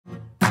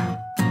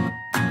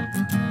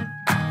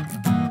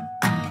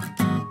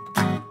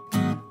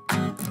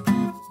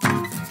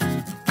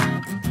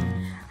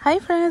Hi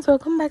friends,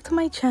 welcome back to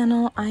my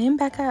channel. I am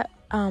back at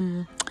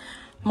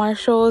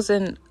Marshall's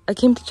and I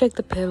came to check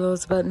the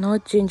pillows, but no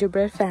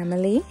gingerbread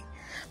family.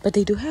 But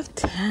they do have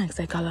tanks.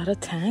 I got a lot of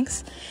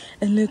tanks.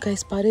 And look, I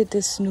spotted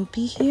this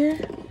Snoopy here.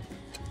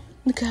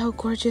 Look at how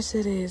gorgeous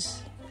it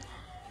is.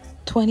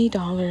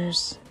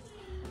 $20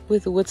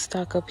 with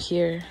Woodstock up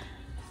here.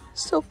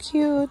 So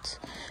cute.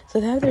 So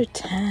they have their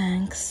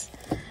tanks.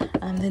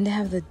 Then they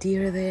have the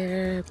deer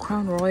there,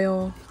 Crown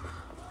Royal.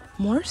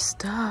 More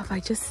stuff.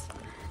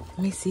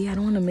 Let me see, I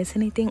don't want to miss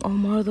anything. Oh,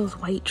 more of those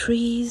white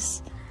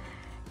trees.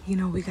 You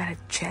know, we gotta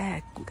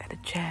check.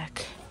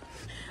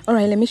 All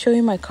right, let me show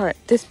you my cart.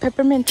 This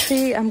peppermint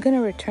tree, I'm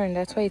gonna return.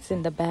 That's why it's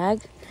in the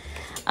bag.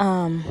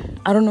 I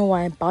don't know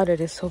why I bought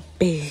it. It's so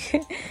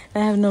big. I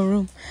have no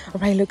room. All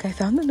right, look, I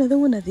found another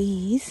one of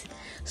these.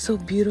 So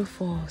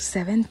beautiful.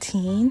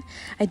 17.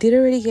 I did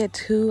already get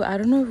 2. I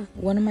don't know if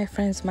one of my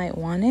friends might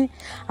want it.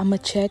 I'm gonna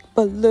check,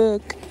 but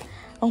look.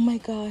 Oh my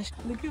gosh.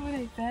 Look at what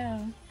I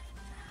found.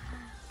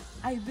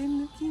 I've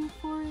been looking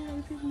for it.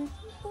 I'm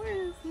so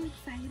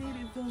excited.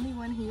 It's the only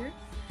one here.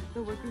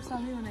 The worker saw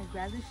me when I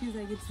grabbed it. She was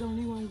like, it's the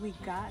only one we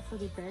got. So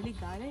they barely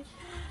got it.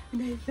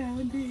 And I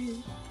found it.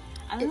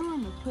 I don't know where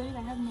I'm going to put it.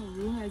 I have no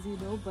room, as you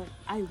know, but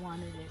I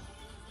wanted it.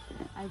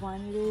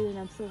 And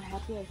I'm so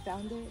happy I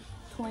found it.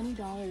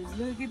 $20.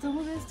 Look, it's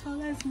almost as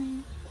tall as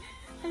me.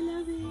 I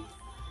love it.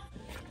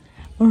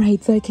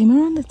 Alright, so I came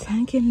around the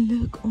tank and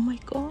look. Oh my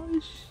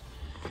gosh.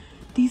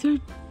 These are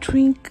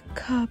drink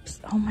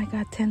cups. Oh my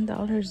god,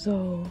 $10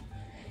 though.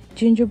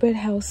 Gingerbread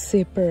house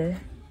sipper.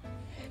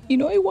 You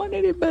know I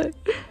wanted it, but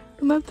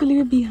I'm gonna have to leave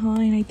it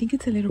behind. I think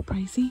it's a little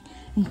pricey.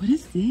 And what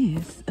is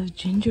this? Of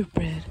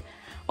gingerbread.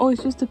 Oh,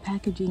 it's just the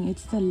packaging.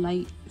 It's the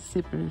light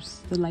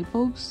sippers. The light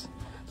bulbs.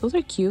 Those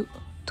are cute.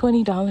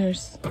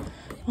 $20.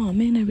 Oh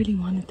man, I really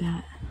wanted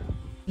that.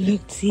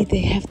 Look, see, they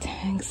have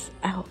tanks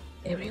out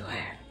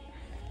everywhere.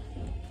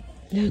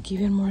 Look,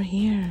 even more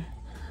here.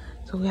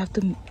 So we have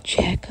to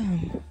check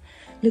them.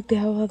 Look, they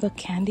have all the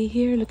candy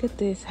here. Look at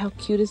this. How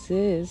cute is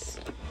this?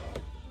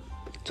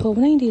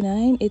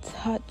 $12.99. It's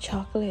hot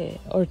chocolate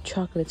or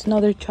chocolates.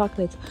 No, they're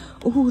chocolates.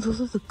 Oh, those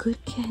are the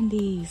good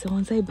candies. The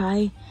ones I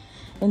buy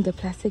in the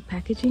plastic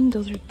packaging.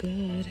 Those are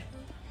good.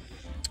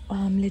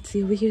 Let's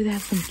see. Over here they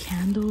have some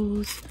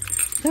candles.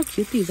 Look how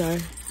cute these are.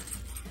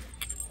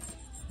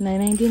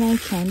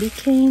 $9.99 candy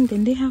cane.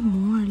 Then they have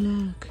more.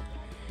 Look.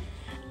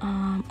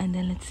 And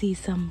then let's see.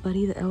 Some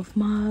Buddy the Elf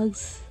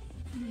mugs.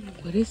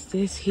 What is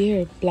this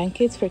here?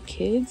 Blankets for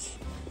kids,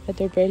 but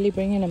they're barely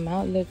bringing them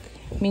out. Look,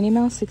 Minnie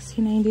Mouse,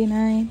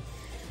 $16.99.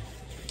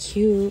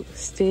 Cute.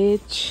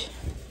 Stitch.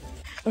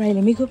 All right,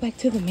 let me go back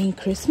to the main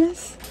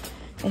Christmas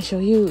and show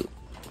you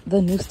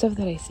the new stuff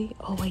that I see.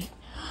 Oh wait,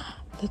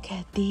 look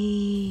at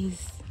these.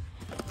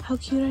 How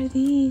cute are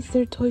these?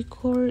 They're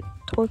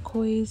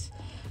turquoise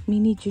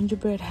mini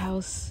gingerbread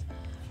house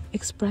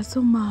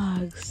espresso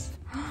mugs.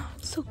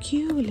 So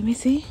cute. Let me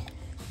see.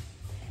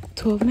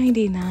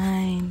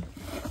 $12.99.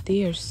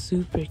 They are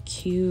super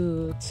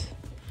cute.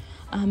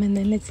 And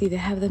then let's see, they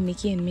have the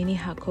Mickey and Minnie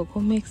hot cocoa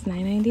mix,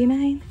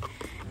 $9.99.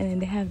 And then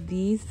they have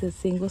these, the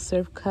single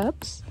serve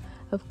cups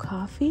of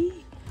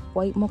coffee,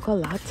 white mocha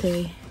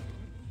latte.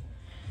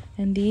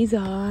 And these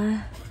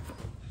are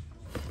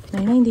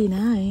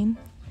 $9.99.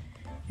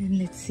 And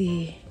let's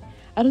see,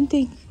 I don't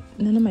think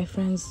none of my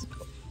friends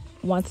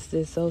wants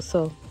this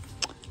also.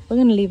 We're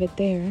gonna leave it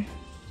there.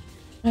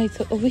 Right,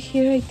 so over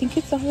here, I think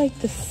it's all like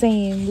the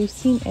same. We've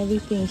seen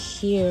everything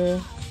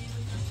here.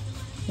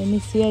 Let me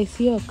see, I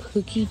see a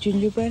cookie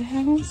gingerbread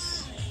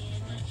house.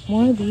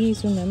 More of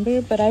these,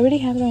 remember? But I already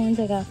have the ones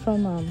I got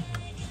from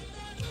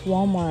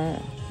Walmart.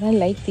 And I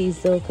like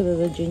these though because of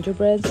the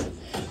gingerbreads.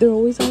 They're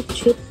always all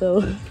chipped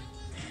though.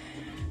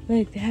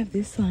 Look, they have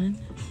this one.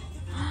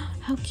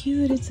 How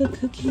cute, it's a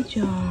cookie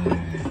jar.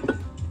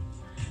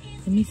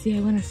 Let me see, I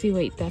want to see,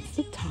 wait, that's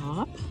the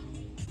top.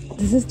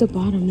 This is the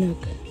bottom,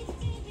 look.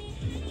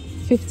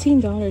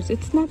 $15.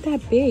 It's not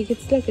that big.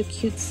 It's like a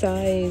cute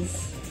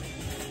size.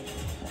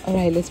 All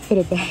right, let's put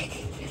it back.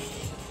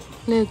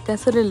 Look,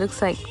 that's what it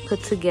looks like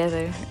put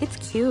together.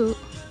 It's cute.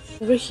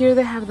 Over here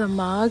they have the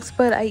mugs,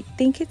 but I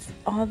think it's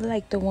all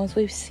like the ones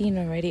we've seen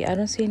already. I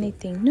don't see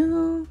anything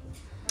new.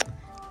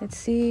 Let's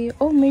see.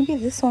 Oh, maybe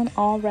this one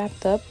all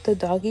wrapped up, the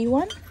doggy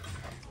one.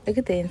 Look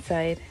at the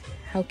inside.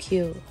 How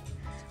cute.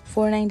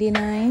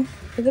 $4.99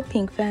 for the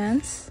pink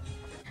fans.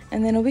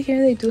 And then over here,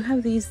 they do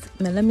have these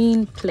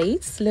melamine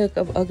plates, look,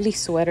 of ugly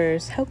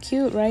sweaters. How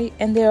cute, right?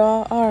 And they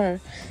all are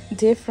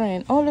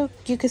different. Oh, look,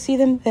 you can see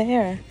them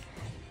there.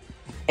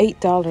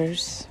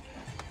 $8.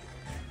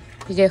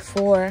 You get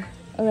 4.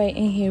 All right,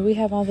 and here we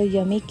have all the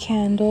yummy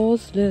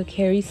candles. Look,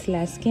 Harry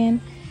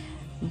Slaskin,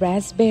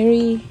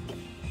 raspberry,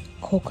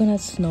 coconut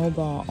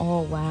snowball.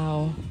 Oh,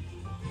 wow.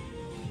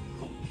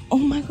 Oh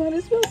my God,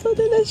 it smells so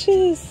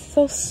delicious.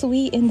 So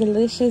sweet and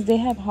delicious. They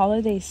have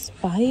holiday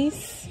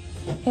spice.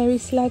 Harry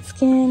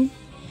Slaskin,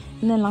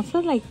 and then lots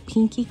of like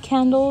pinky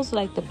candles,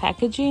 like the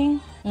packaging.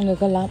 And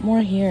look, a lot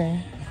more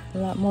here, a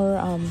lot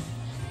more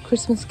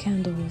Christmas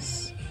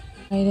candles.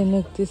 Right, and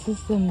look, this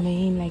is the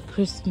main like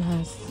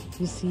Christmas.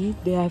 You see,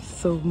 they have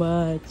so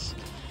much.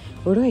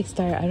 Where do I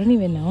start? I don't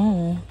even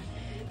know.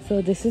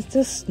 So this is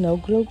the snow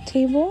globe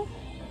table.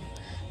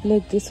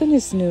 Look, this one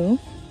is new.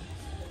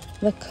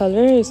 The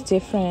color is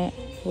different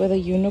with a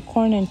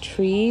unicorn and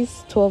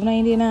trees.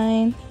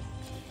 $12.99.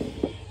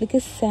 Look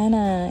at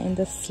Santa in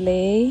the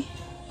sleigh.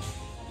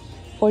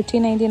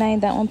 $14.99.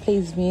 That one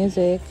plays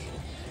music.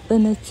 The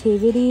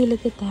nativity,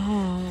 look at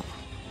that.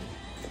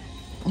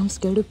 I'm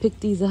scared to pick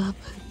these up.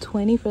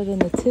 $20 for the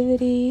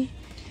nativity.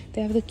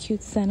 They have the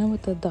cute Santa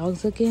with the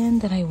dogs again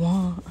that I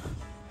want.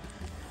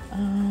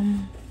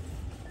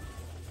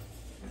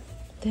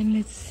 Then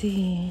let's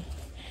see.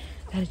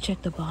 Gotta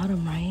check the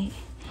bottom, right?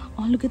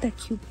 Oh, look at that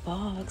cute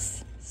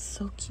box.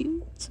 So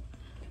cute.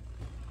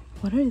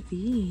 What are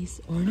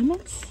these?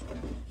 Ornaments?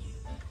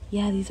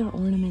 Yeah, these are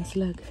ornaments.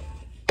 Look.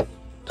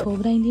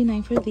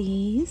 $12.99 for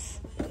these.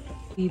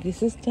 See,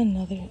 this is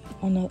another.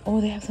 Oh,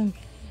 they have some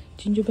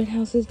gingerbread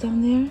houses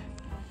down there.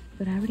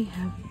 But I already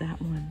have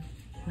that one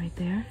right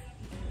there.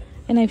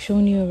 And I've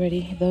shown you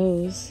already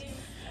those.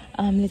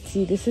 Let's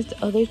see. This is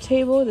the other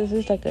table. This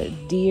is like a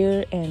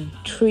deer and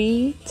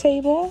tree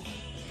table.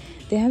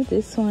 They have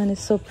this one.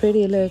 It's so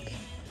pretty. Look.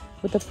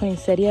 With the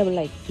poinsettia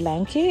like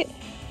blanket.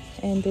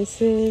 And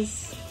this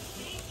is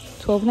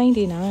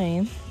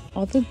 $12.99.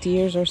 All the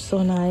deers are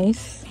so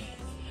nice.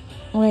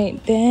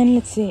 Alright, then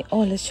let's see. Oh,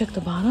 let's check the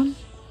bottom.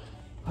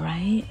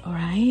 Alright.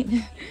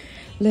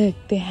 Look,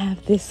 they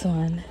have this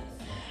one.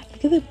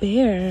 Look at the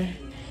bear.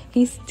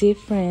 He's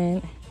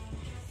different.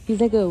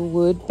 He's like a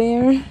wood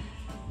bear.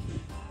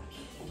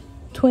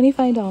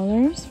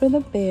 $25 for the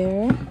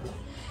bear.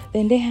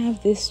 Then they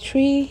have this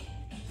tree.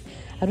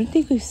 I don't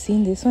think we've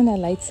seen this one that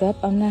lights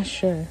up. I'm not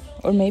sure.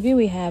 Or maybe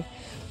we have.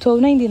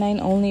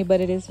 $12.99 only, but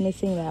it is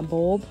missing that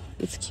bulb.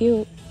 It's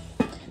cute.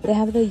 They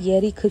have the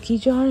Yeti cookie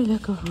jar.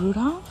 Look, of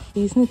Rudolph.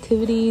 These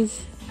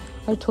nativities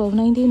are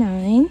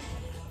 $12.99.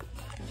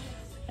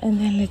 And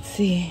then let's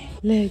see.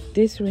 Look,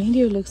 this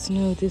reindeer looks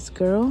new. This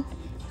girl.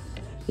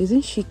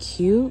 Isn't she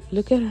cute?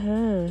 Look at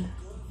her.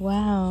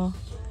 Wow.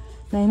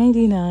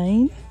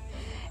 $9.99.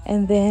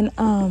 And then,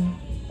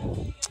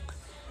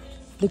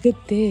 look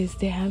at this.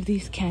 They have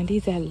these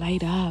candies that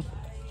light up.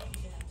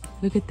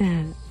 Look at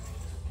that.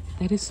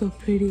 That is so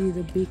pretty.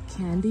 The big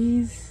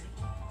candies.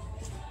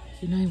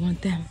 You know I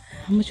want them.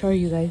 How much are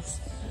you guys?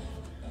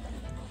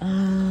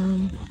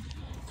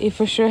 It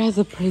for sure has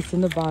a price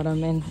in the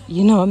bottom. And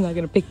you know I'm not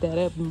going to pick that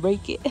up and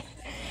break it.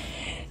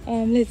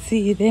 Let's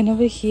see. Then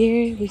over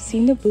here, we've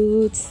seen the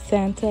boots.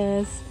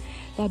 Santa's.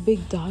 That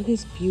big dog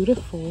is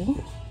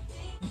beautiful.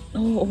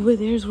 Oh, over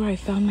there is where I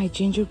found my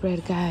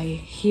gingerbread guy.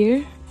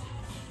 Here.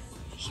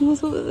 He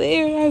was over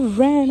there. I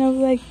ran. I was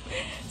like,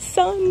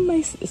 son,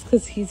 it's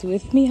because he's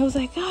with me. I was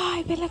like, oh,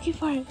 I've been looking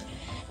for it.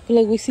 But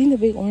like, we've seen the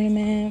big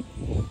ornament.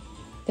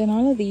 Then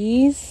all of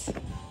these.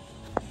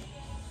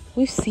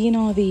 We've seen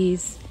all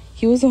these.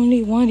 He was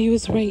only one. He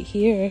was right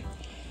here.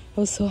 I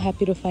was so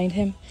happy to find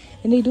him.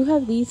 And they do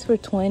have these for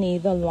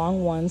 $20, the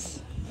long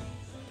ones.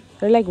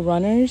 They're like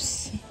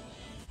runners.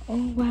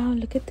 Oh, wow.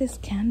 Look at this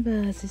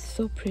canvas. It's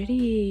so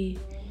pretty.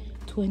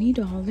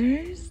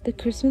 $20. The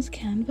Christmas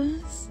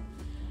canvas.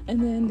 And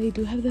then they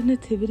do have the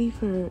nativity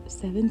for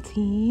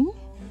 $17.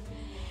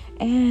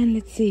 And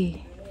let's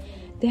see.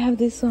 They have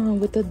this one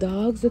with the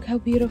dogs. Look how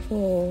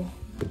beautiful.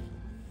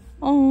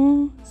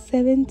 Oh,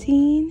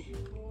 $17.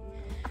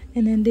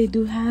 And then they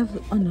do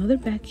have another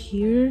back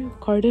here.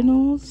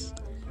 Cardinals.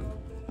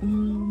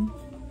 And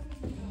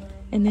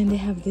then they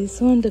have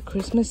this one. The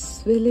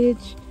Christmas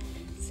Village.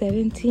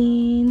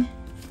 $17.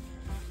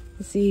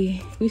 Let's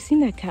see. We've seen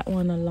that cat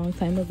one a long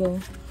time ago.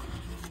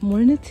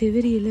 More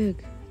nativity.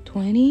 Look.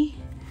 $20.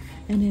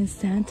 And then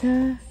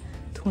Santa,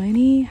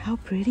 $20. How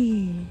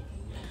pretty.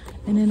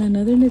 And then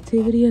another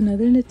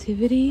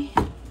nativity,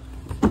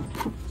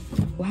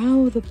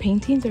 Wow, the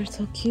paintings are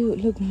so cute.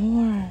 Look,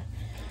 more.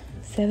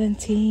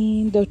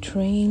 $17. The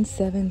train,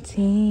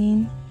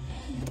 $17.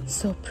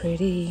 So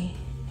pretty.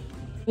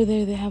 Over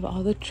there, they have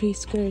all the tree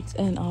skirts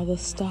and all the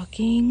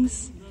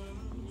stockings.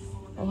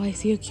 Oh, I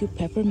see a cute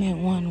peppermint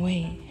one.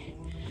 Wait.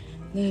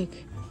 Look.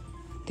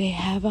 They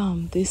have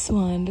this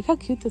one. Look how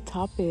cute the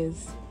top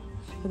is.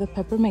 For the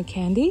peppermint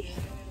candy.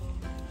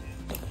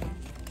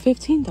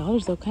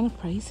 $15 though, kind of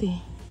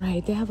pricey.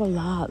 Right, they have a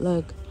lot.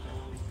 Look,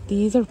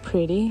 these are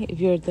pretty.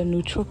 If you're the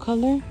neutral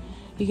color,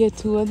 you get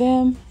 2 of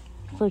them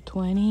for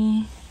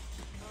 $20.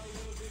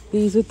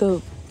 These with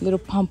the little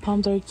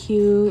pom-poms are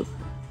cute.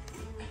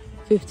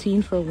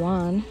 $15 for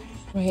one.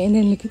 Right, and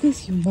then look at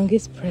this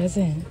humongous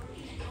present.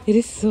 It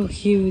is so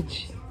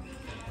huge.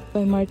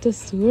 By Martha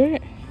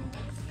Stewart.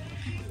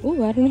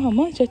 Oh, I don't know how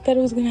much. I thought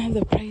it was gonna have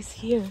the price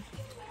here.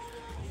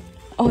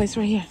 Oh, it's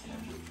right here.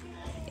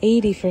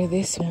 $80 for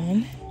this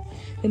one.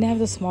 Then they have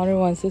the smaller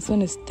ones. This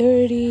one is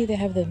 $30. They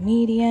have the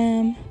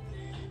medium.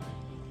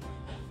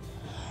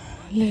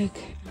 Look.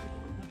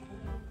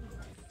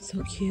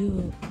 So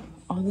cute.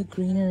 All the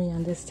greenery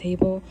on this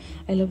table.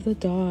 I love the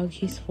dog.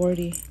 He's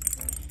 $40.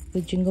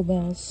 The Jingle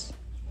Bells.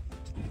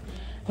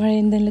 Alright,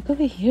 and then look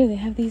over here. They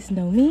have these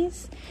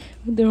Nomis.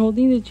 They're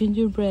holding the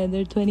gingerbread.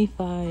 They're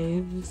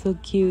 25. So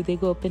cute. They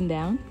go up and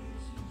down.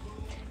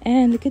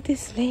 And look at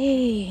this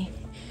sleigh.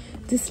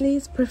 This sleigh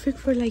is perfect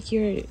for like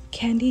your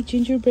candy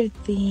gingerbread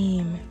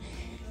theme.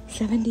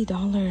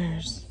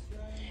 $70.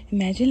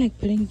 Imagine like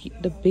putting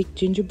the big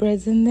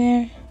gingerbreads in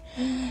there.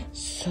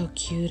 So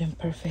cute and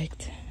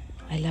perfect.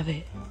 I love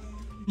it.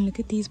 And look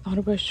at these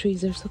bottle brush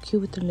trees. They're so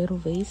cute with their little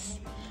vase.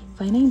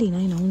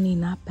 $5.99 only.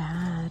 Not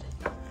bad.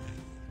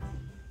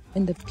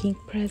 And the pink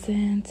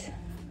present.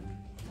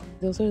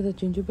 Those are the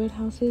gingerbread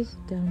houses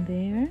down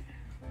there.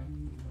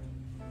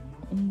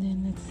 And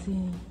then let's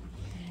see.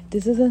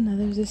 This is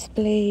another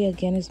display.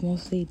 Again, it's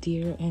mostly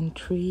deer and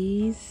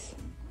trees.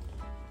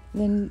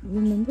 Then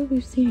remember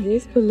we've seen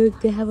this, but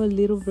look, they have a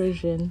little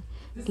version.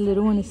 The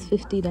little one is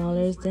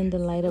 $50. Then the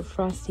light up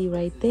Frosty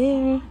right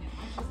there.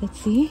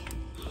 Let's see.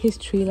 His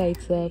tree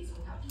lights up.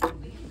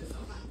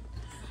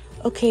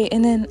 Okay,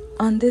 and then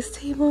on this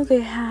table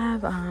they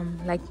have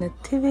like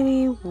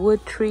nativity,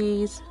 wood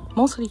trees,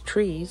 mostly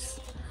trees.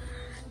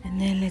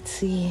 And then let's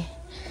see,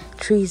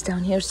 trees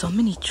down here. So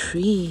many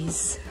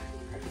trees.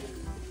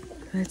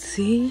 Let's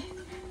see.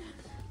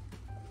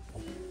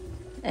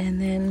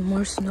 And then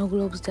more snow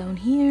globes down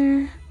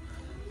here.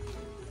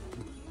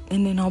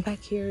 And then all back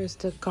here is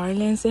the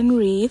garlands and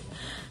wreath.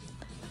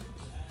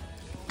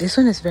 This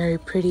one is very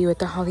pretty with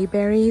the holly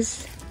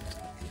berries.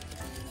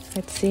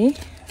 Let's see.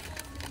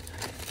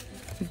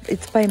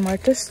 It's by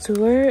Martha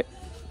Stewart.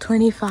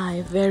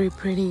 25. Very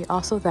pretty.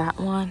 Also that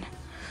one.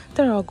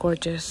 They're all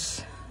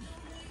gorgeous.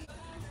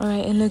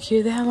 Alright, and look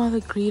here. They have all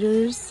the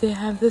greeters. They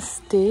have the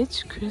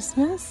Stitch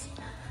Christmas.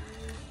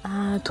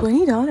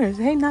 $20.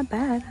 Hey, not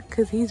bad.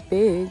 Because he's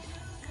big.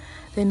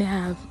 Then they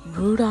have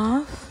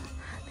Rudolph.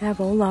 They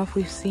have Olaf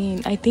we've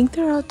seen. I think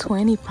they're all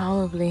 20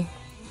 probably.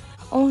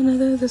 Oh,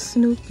 another the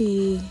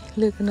Snoopy.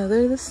 Look,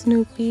 another the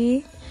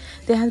Snoopy.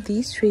 They have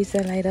these trees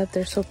that light up.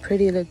 They're so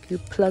pretty. Look, you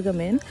plug them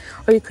in.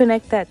 Or you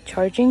connect that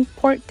charging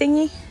port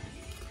thingy.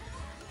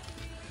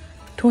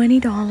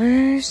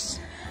 $20.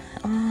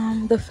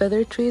 The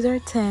feather trees are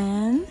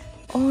 10.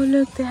 Oh,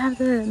 look, they have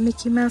the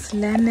Mickey Mouse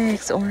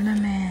Lennox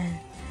ornament.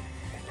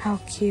 How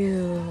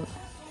cute.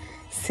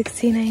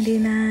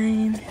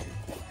 $16.99.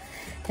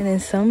 And then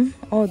some.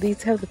 Oh,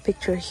 these have the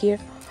picture here.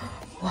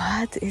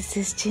 What is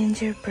this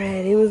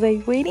gingerbread? It was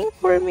like waiting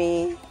for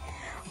me.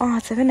 Oh,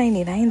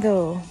 $7.99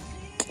 though.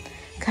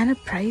 Kind of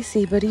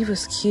pricey, but he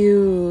was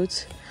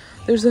cute.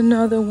 There's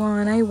another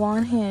one. I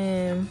want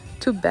him.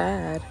 Too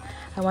bad.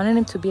 I wanted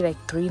him to be like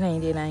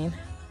 $3.99.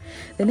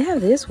 Then they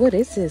have this. What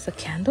is this? A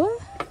candle?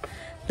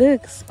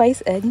 Look,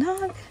 spice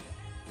eggnog.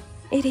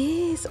 It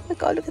is. Oh my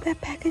god, look at that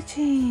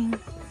packaging.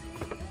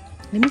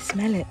 Let me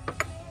smell it.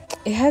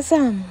 It has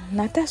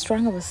not that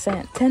strong of a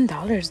scent.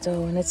 $10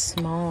 though, and it's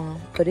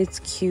small, but it's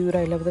cute.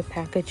 I love the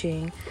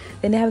packaging.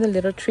 Then they have the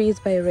little trees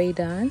by Ray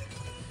Dunn.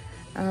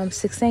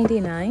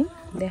 $6.99.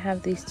 They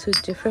have these two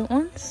different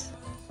ones.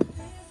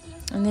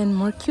 And then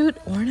more cute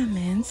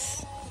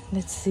ornaments.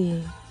 Let's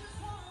see.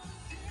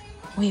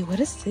 Wait, what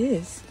is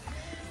this?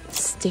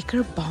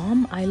 Sticker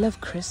bomb. I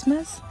love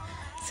Christmas.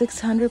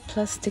 600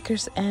 plus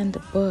stickers and a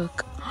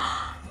book.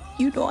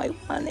 You know I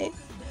want it.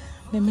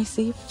 Let me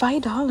see.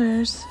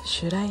 $5.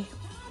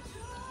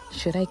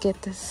 Should I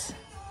get this?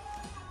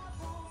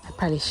 I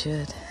probably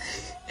should.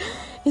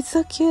 It's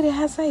so cute. It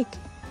has like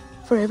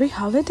for every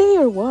holiday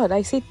or what?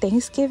 I say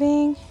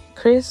Thanksgiving,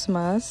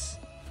 Christmas.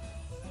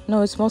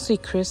 No, it's mostly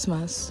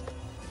Christmas.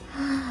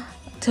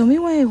 Tell me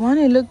why I want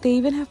it. Look, they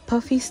even have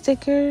puffy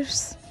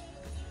stickers.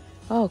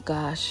 Oh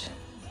gosh.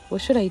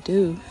 What should I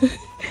do?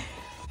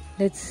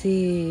 Let's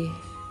see.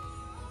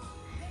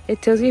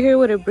 It tells you here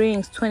what it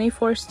brings.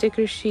 24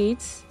 sticker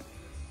sheets.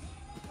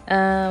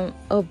 A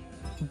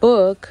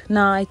book.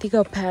 Nah, I think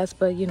I'll pass,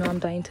 but you know I'm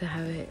dying to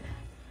have it.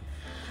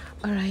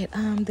 Alright,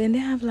 then they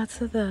have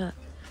lots of the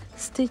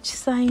Stitch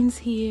signs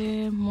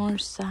here. More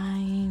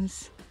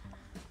signs.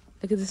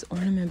 Look at this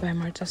ornament by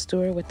Martha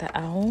Stewart with the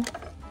owl.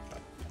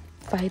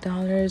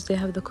 $5. They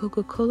have the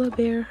Coca-Cola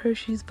bear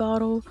Hershey's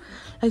bottle.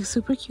 Like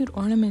super cute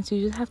ornaments.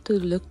 You just have to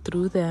look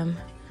through them.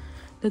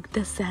 Look,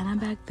 the Santa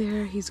back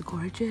there. He's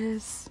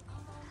gorgeous.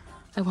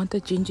 I want the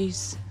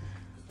Gingies.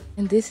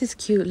 And this is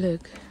cute.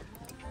 Look.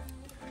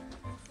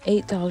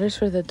 $8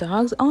 for the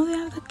dogs. Oh, they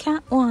have the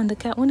cat one. The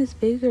cat one is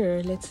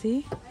bigger. Let's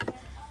see.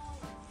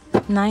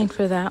 $9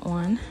 for that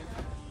one.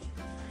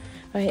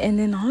 All right, and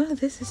then all of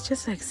this is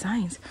just like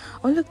signs.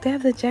 Oh, look, they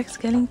have the Jack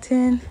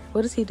Skellington.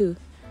 What does he do?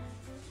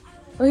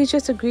 Oh, he's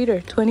just a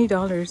greeter.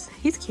 $20.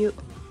 He's cute.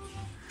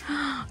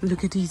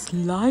 Look at these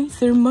lights.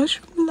 They're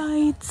mushroom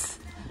lights.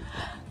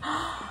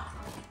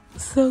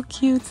 So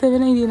cute.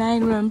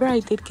 $7.99. Remember, I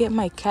did get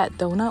my cat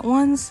donut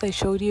once. I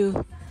showed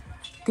you,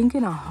 I think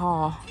in a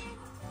haul.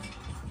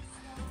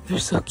 They're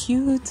so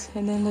cute.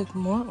 And then look,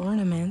 more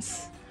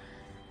ornaments.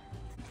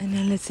 And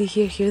then let's see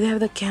here. Here they have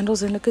the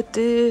candles. And look at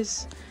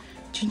this.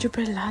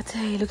 Gingerbread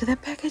latte. Look at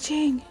that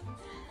packaging.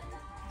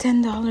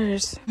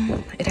 $10.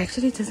 It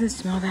actually doesn't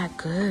smell that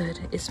good.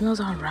 It smells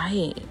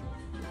alright.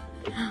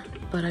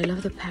 But I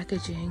love the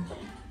packaging.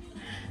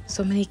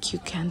 So many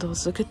cute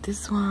candles. Look at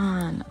this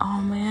one. Oh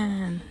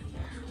man,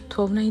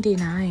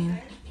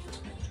 $12.99.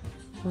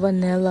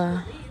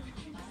 Vanilla.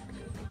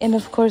 And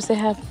of course they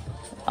have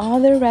all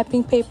their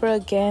wrapping paper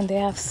again. They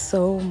have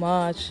so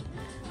much.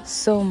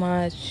 So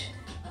much.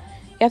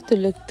 You have to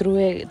look through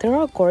it. They're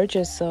all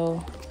gorgeous.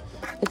 So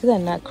look at the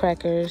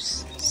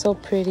nutcrackers. So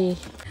pretty.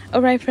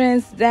 All right,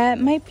 friends, that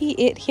might be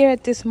it here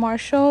at this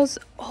Marshall's.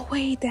 Oh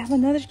wait, they have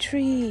another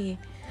tree.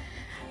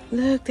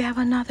 Look, they have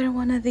another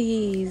one of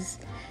these.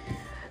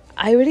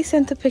 I already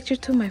sent the picture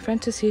to my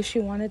friend to see if she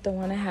wanted the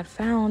one I had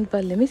found,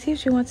 but let me see if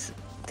she wants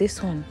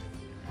this one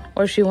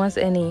or she wants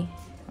any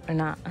or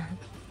not.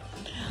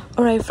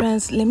 All right,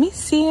 friends, let me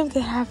see if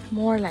they have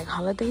more like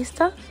holiday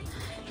stuff.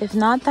 If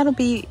not, that'll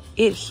be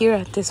it here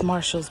at this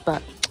Marshall's,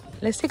 but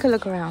let's take a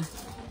look around.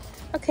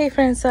 Okay,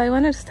 friends, so I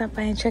wanted to stop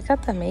by and check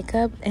out the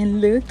makeup, and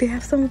look, they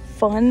have some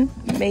fun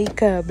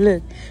makeup.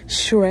 Look,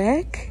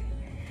 Shrek,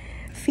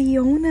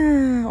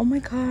 Fiona, oh my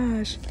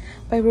gosh,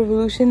 by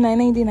Revolution,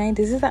 $9.99.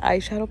 This is the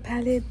eyeshadow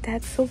palette.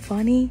 That's so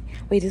funny.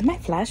 Wait, is my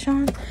flash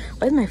on?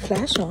 Why is my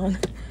flash on?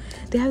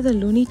 They have the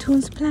Looney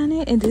Tunes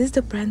planet, and this is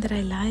the brand that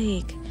I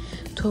like.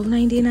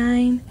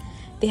 $12.99.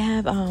 They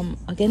have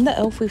again the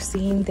Elf we've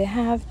seen. They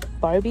have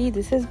Barbie.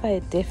 This is by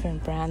a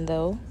different brand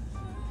though.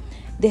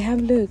 They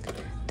have, look,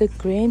 the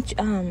Grinch.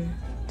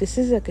 This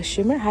is like a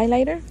shimmer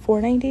highlighter,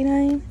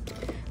 $4.99.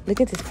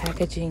 Look at this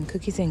packaging.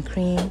 Cookies and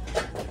cream.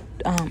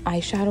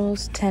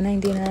 Eyeshadows,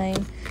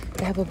 $10.99.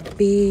 They have a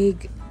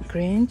big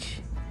Grinch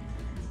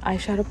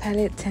eyeshadow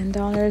palette,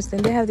 $10.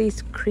 Then they have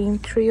these cream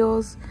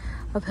trios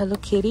of Hello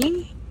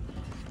Kitty,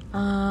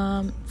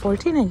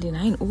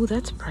 $14.99. Oh,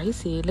 that's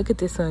pricey. Look at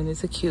this one.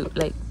 It's a cute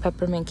like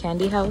peppermint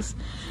candy house.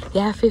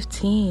 Yeah,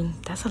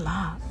 $15. That's a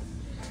lot.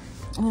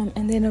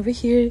 And then over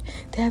here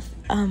they have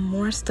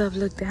more stuff.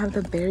 Look, they have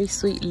the Berry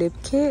Sweet lip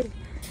kit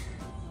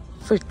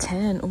for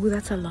 $10. Oh,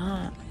 that's a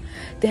lot.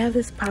 They have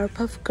this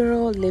Powerpuff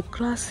Girl lip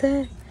gloss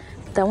set.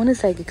 That one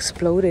is like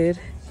exploded.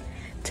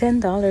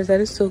 $10. That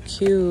is so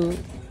cute.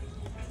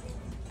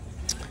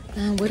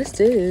 What is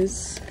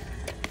this?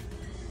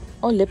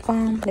 Oh, lip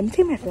balm. Let me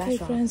take my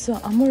flash off. Friends, so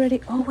I'm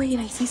already... Oh, wait.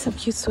 I see some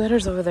cute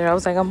sweaters over there. I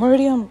was like, I'm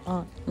already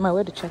on my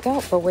way to check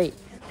out. But wait.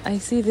 I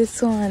see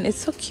this one. It's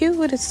so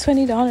cute. It's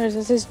 $20.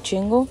 It says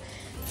Jingle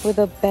with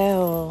a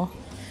bell.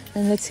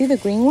 And let's see the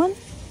green one.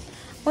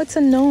 Oh, it's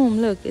a gnome.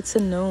 Look, it's a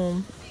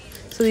gnome.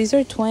 So these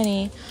are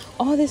 $20.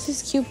 Oh, this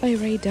is cute by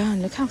Ray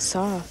Dunn. Look how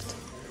soft.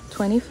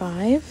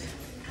 $25.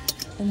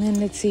 And then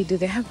let's see. Do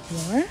they have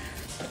more?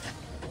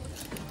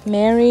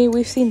 Mary,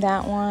 we've seen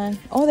that one.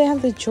 Oh, they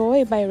have the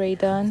Joy by Ray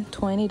Dunn,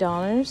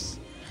 $20.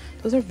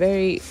 Those are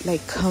very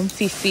like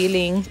comfy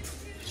feeling.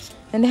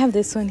 And they have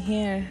this one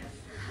here.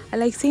 I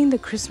like seeing the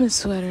Christmas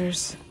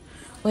sweaters.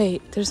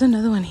 Wait, there's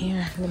another one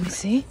here. Let me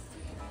see.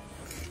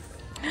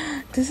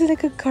 This is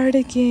like a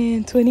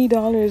cardigan,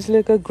 $20.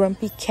 Look, a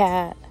grumpy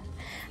cat.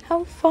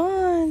 How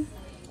fun.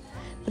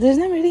 But there's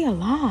not really a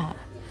lot.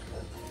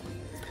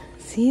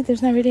 See,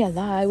 there's not really a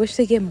lot. I wish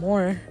they get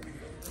more.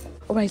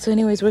 Alright, so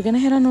anyways, we're gonna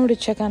head on over to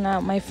check on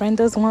out. My friend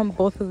does want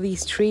both of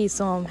these trees,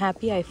 so I'm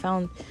happy I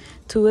found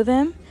 2 of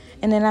them.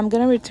 And then I'm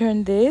gonna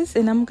return this,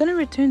 and I'm gonna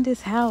return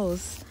this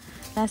house.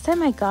 Last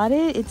time I got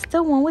it, it's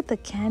the one with the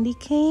candy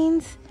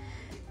canes.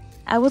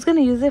 I was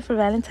gonna use it for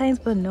Valentine's,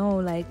 but no,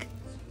 like,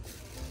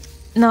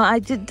 no, I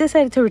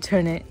decided to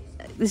return it.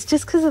 It's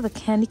just because of the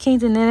candy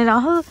canes, and then it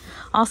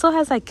also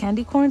has like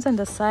candy corns on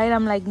the side.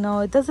 I'm like,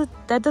 no,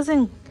 that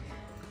doesn't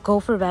go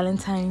for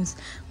Valentine's.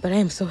 But I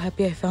am so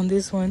happy I found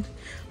this one.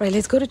 Right,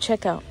 let's go to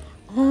checkout.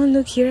 Oh,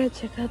 look here at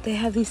checkout, they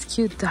have these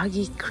cute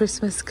doggy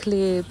Christmas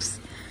clips.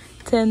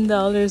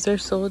 $10. They're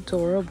so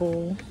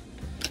adorable.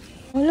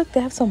 Oh, look,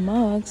 they have some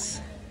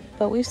mugs,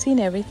 but we've seen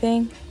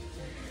everything.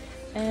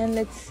 And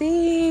let's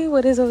see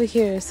what is over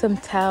here. Some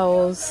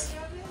towels,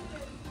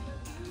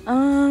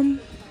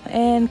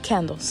 and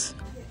candles.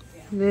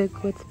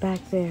 Look what's back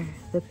there.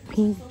 The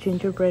pink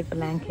gingerbread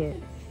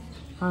blanket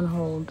on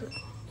hold.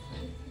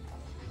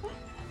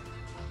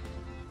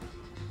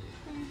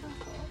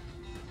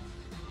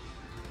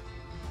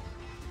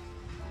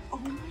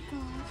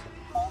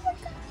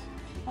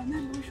 I'm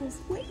at Marshall's.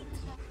 Wait,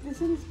 this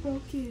one is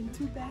broken.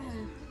 Too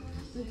bad.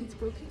 Look, it's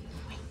broken.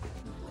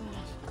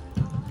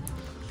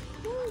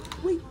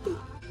 Wait, oh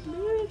gosh.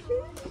 Oh, wait.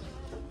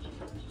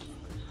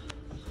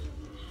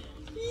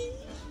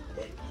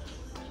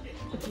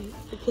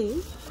 Okay.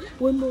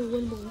 One more.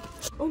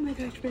 Oh my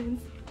gosh,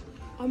 friends.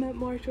 I'm at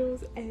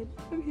Marshall's and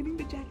I'm hitting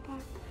the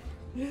jackpot.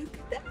 Look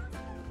at that.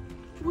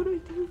 What do I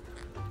do?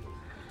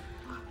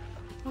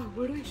 Oh,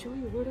 where do I show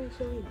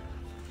you?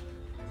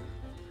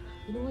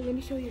 You know what? Let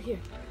me show you here.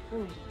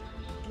 Alright.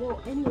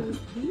 Well, anyways,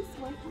 these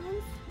white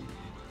ones,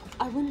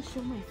 I want to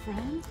show my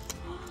friend.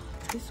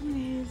 This one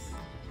is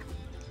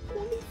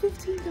only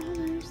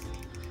 $15.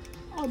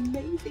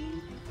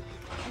 Amazing.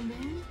 And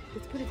then,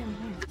 let's put it down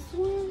here. This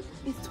one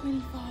is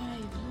 $25.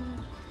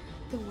 Oh,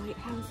 the white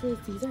houses,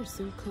 these are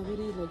so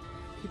coveted. Like,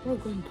 people are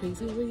going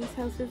crazy over these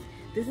houses.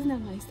 This is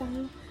not my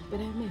style, but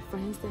I have my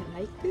friends that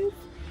like this,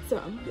 so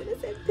I'm gonna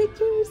send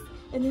pictures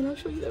and then I'll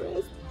show you the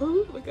rest.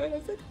 Oh my god,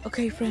 I'm so...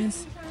 Okay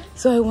friends,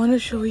 so I want to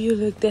show you,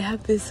 look, they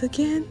have this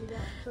again,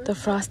 the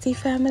Frosty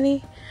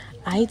family.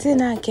 I did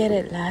not get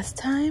it last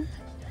time,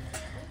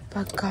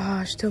 but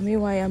gosh, tell me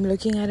why I'm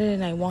looking at it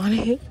and I want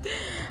it.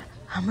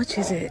 How much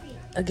is it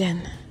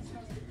again?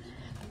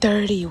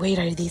 30. Wait,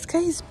 are these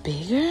guys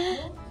bigger?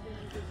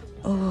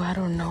 Oh, I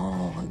don't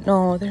know.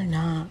 No, they're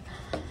not.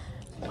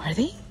 Are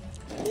they?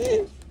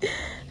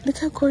 Look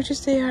how gorgeous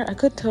they are. I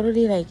could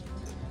totally like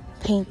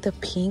paint the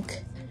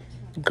pink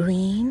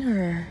green,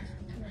 or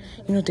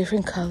you know,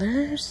 different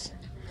colors.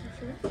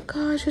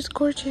 Gosh, it's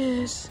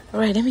gorgeous.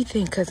 All right, let me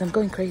think, because I'm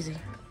going crazy.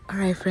 All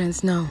right,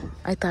 friends, no,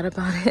 I thought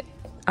about it.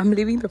 I'm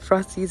leaving the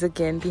Frosties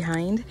again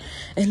behind.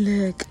 And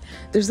look,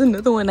 there's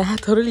another one. I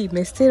had totally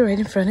missed it right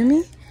in front of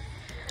me.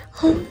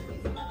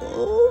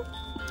 Oh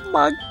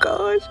my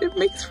gosh, it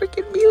makes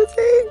freaking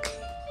music.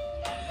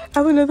 I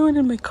have another one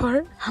in my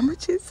cart. How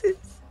much is this?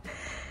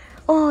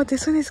 Oh,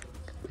 this one is,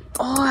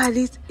 oh, at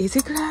least, is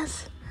it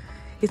glass?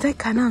 It's like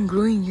kind of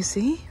ungluing, you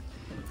see?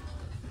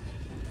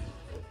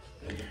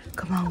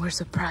 Come on, where's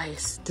the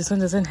price? This one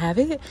doesn't have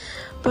it,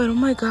 but oh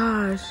my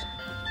gosh.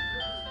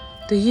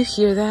 Do you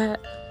hear that?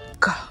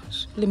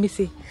 Gosh, let me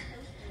see.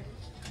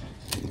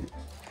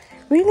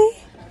 Really?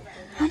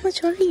 How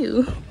much are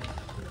you?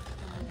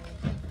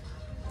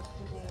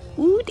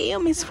 Ooh,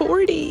 damn, it's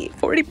 40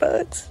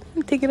 bucks.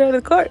 Take it out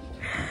of the cart.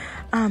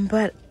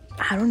 But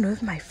I don't know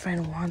if my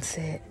friend wants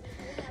it.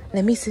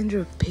 Let me send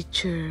her a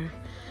picture.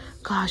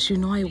 Gosh, you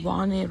know I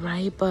want it,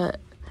 right? But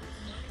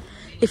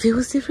if it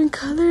was different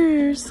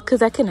colors,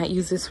 because I cannot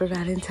use this for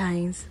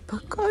Valentine's.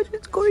 But gosh,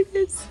 it's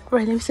gorgeous.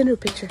 Right, let me send her a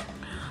picture.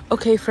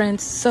 Okay,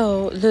 friends,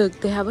 so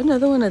look, they have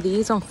another one of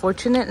these.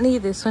 Unfortunately,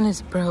 this one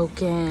is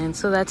broken,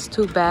 so that's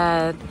too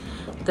bad.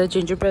 The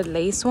gingerbread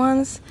lace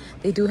ones.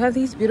 They do have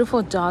these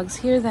beautiful dogs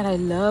here that I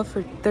love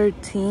for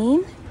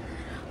 13.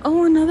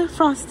 Oh, another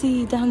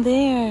Frosty down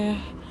there.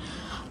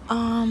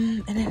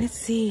 And then let's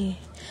see.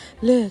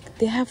 Look,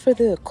 they have for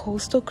the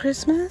coastal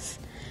Christmas.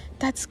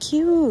 That's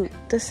cute.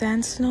 The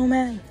sand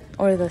snowman,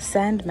 or the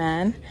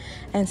Sandman,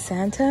 and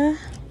Santa.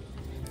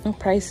 No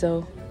price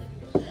though.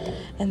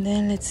 And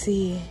then let's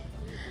see.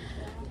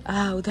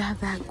 Oh, they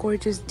have that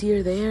gorgeous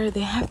deer there.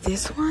 They have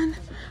this one.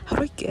 How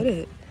do I get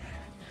it?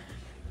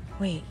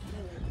 Wait.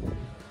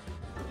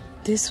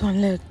 This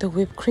one, look, the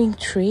whipped cream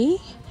tree.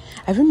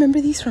 I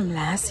remember these from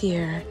last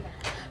year.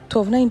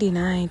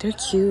 $12.99. They're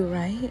cute,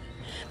 right?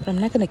 But I'm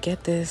not gonna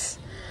get this.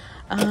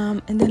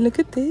 And then look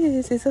at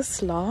this. It's a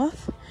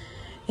sloth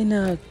in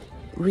a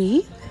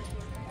wreath.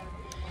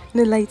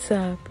 And it lights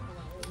up.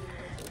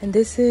 And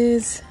this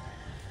is,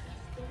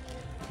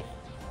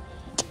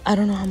 I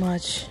don't know how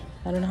much.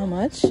 And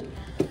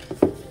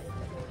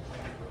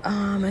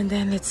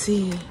then let's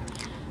see.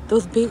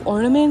 Those big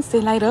ornaments,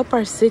 they light up,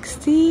 are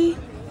 60.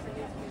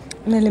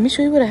 And then let me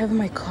show you what I have in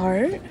my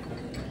cart.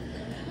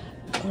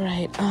 All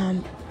right.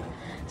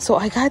 So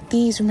I got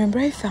these. Remember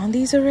I found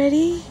these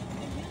already?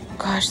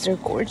 Gosh, they're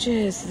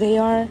gorgeous. They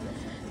are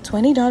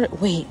 $20.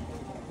 Wait.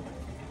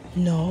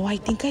 No, I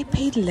think I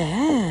paid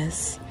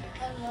less.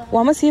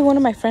 Well, I'm gonna see if one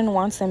of my friends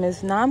wants them.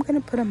 If not, I'm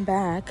gonna put them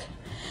back.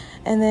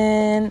 And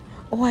then,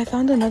 oh, I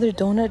found another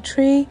donut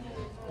tree.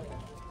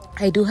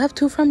 I do have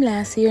two from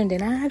last year, and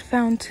then I had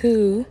found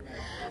two.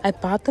 I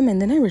bought them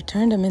and then I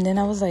returned them, and then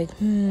I was like,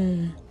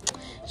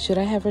 should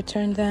I have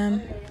returned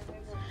them?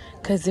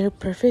 Because they're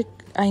perfect.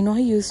 I know I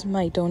used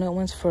my donut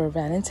ones for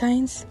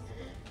Valentine's,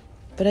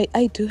 but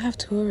I do have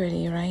two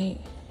already, right?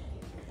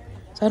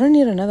 So I don't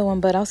need another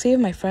one, but I'll see if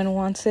my friend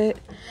wants it.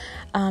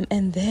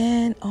 And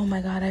then, oh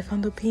my god, I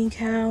found the pink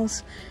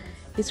house.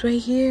 It's right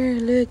here.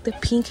 Look, the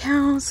pink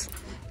house.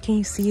 Can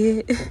you see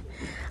it?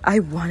 I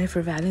want it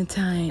for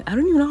Valentine. I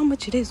don't even know how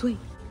much it is. Wait,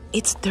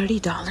 it's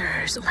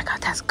 $30. Oh my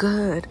god, that's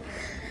good.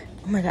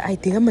 Oh my god, I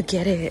think I'm gonna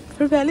get it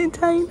for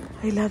Valentine.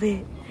 I love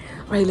it.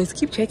 All right, let's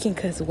keep checking,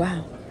 because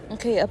wow.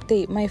 Okay,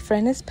 update. My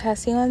friend is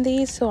passing on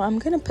these, so I'm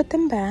gonna put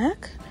them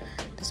back.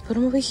 Just put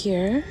them over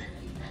here.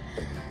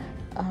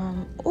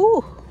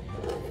 Ooh.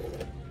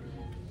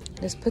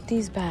 Let's put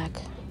these back.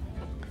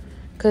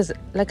 Because,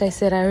 like I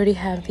said, I already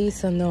have these,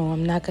 so no,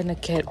 I'm not gonna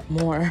get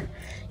more,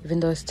 even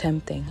though it's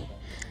tempting.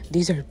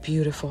 These are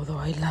beautiful, though.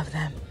 I love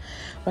them.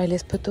 Right,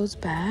 let's put those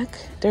back.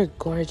 They're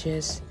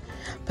gorgeous.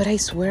 But I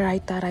swear I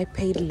thought I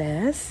paid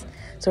less.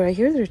 So right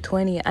here, they're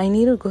 20. I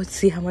need to go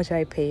see how much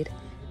I paid.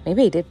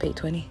 Maybe I did pay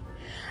 20.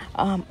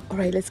 All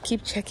right, let's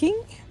keep checking.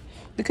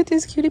 Look at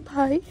this cutie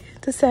pie.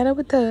 The Santa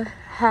with the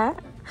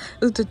hat.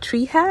 With the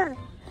tree hat.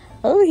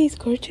 Oh, he's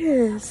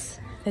gorgeous.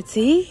 Let's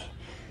see.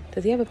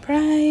 Does he have a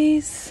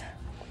price?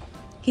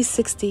 He's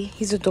 60.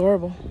 He's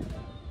adorable.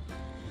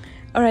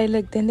 All right,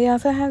 look, then they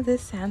also have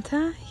this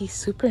Santa. He's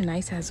super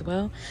nice as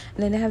well.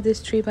 And then they have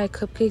this tree by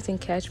Cupcakes and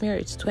Cashmere.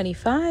 It's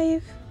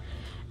 25.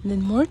 And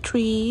then more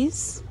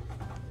trees.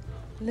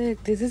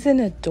 Look, this is an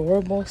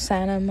adorable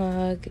Santa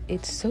mug.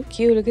 It's so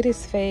cute. Look at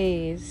his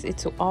face.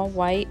 It's all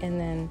white, and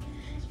then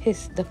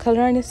the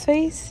color on his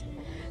face,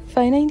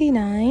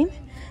 $5.99.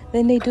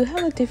 Then they do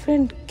have a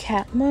different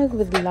cat mug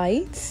with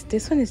lights.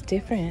 This one is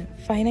different,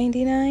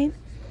 $5.99.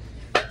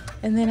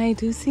 And then I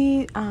do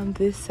see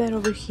this set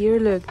over here.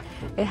 Look,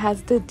 it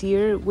has the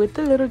deer with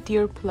the little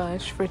deer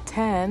plush for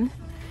 $10.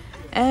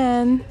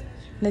 And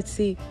let's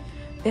see,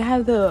 they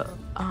have the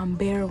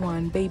bear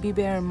one, baby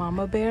bear and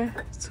mama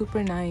bear.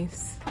 Super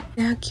nice.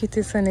 Look how cute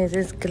this one is.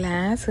 It's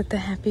glass with the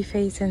happy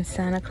face and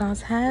Santa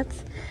Claus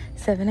hats.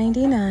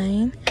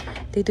 $7.99.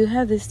 They do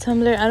have this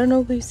tumbler. I don't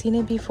know if we've seen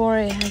it before.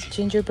 It has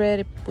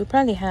gingerbread. We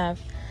probably have.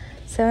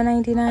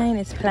 $7.99.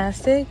 It's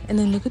plastic. And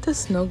then look at the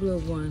snow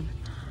globe one.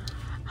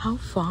 How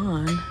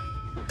fun.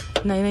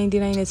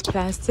 $9.99 is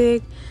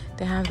plastic.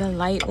 They have the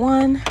light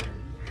one,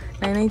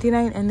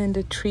 $9.99. And then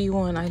the tree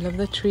one. I love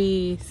the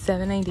tree.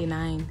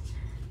 $7.99.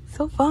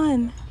 So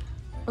fun.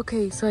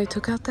 Okay, so I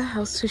took out the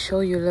house to show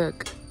you.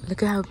 Look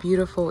at how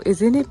beautiful.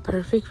 Isn't it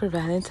perfect for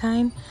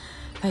Valentine?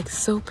 Like,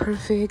 so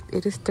perfect.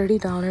 It is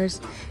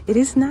 $30. It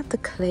is not the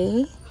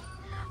clay,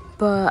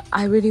 but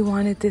I really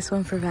wanted this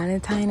one for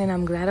Valentine, and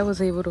I'm glad I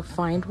was able to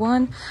find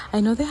one. I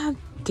know they have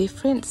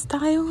different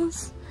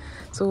styles,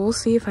 so we'll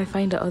see if I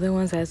find the other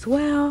ones as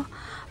well.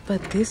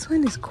 But this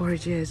one is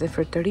gorgeous, and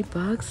for 30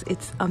 bucks,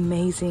 it's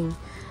amazing.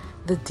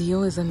 The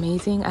deal is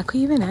amazing. I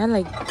could even add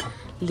like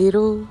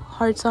little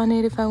hearts on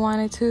it if I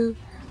wanted to.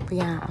 But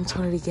yeah, I'm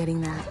totally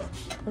getting that.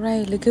 All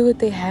right, look at what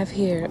they have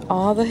here.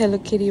 All the Hello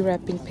Kitty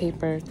wrapping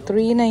paper,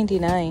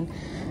 $3.99.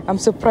 I'm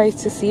surprised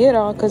to see it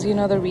all because, you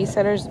know, the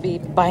resellers be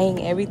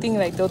buying everything.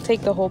 Like, they'll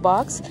take the whole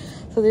box.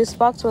 So this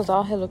box was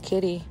all Hello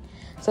Kitty.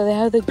 So they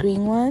have the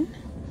green one,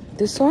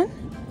 this one.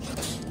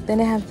 Then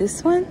they have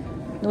this one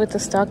with the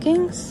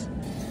stockings.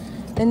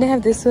 Then they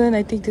have this one.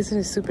 I think this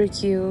one is super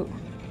cute.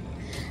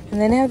 And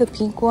then they have the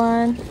pink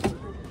one.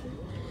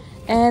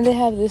 And they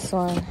have this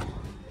one.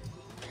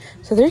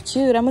 So they're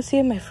cute. I'm gonna see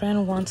if my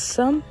friend wants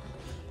some.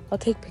 I'll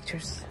take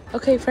pictures.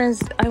 Okay,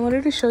 friends, I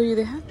wanted to show you.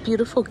 They have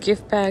beautiful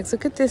gift bags.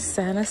 Look at this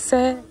Santa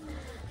set.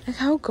 Like,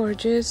 how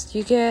gorgeous.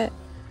 You get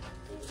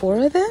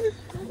 4 of them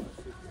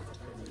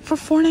for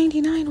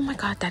 $4.99. Oh my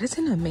god, that is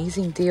an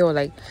amazing deal.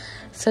 Like,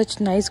 such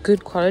nice,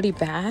 good quality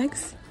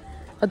bags.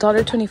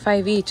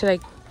 $1.25 each.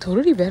 Like,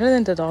 totally better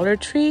than the Dollar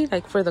Tree,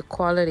 like, for the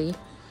quality.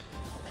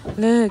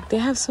 Look, they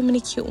have so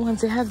many cute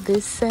ones. They have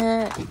this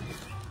set,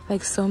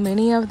 like, so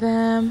many of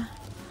them.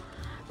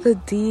 The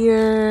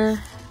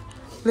deer.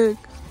 Look,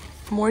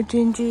 more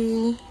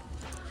Gingy.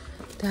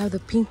 They have the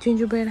pink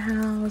gingerbread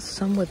house,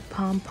 some with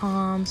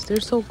pom-poms. They're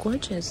so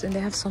gorgeous, and they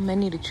have so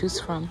many to choose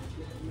from.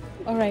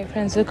 All right,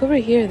 friends, look over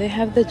here. They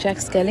have the Jack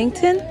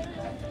Skellington.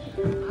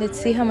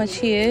 Let's see how much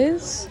he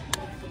is.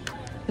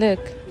 Look,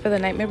 for the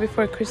Nightmare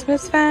Before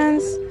Christmas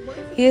fans,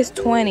 he is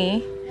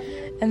 $20.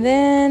 And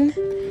then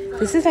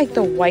this is like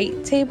the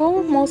white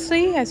table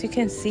mostly, as you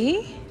can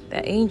see.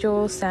 The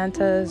angels,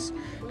 Santas,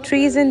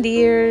 trees and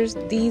deers.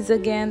 These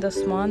again, the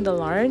small and the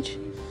large.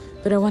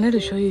 But I wanted to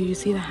show you. You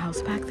see the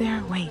house back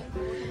there? Wait,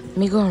 let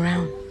me go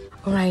around.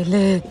 All right,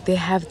 look, they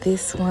have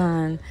this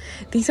one.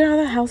 These are all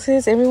the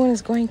houses everyone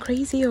is going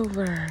crazy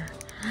over.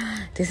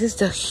 This is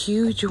the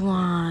huge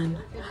one.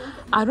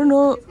 I don't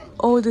know.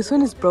 Oh, this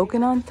one is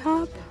broken on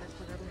top.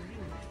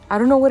 I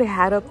don't know what it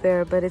had up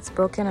there, but it's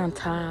broken on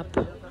top.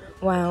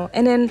 Wow.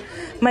 And then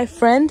my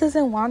friend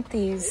doesn't want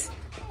these,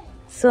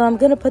 so I'm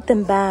gonna put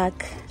them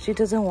back. She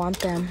doesn't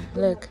want them.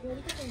 Look,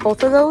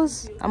 both of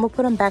those, I'm gonna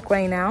put them back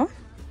right now.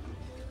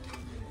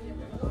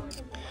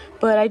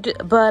 But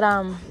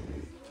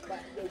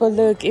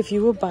look, if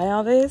you would buy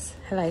all this,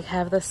 like,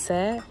 have the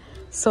set,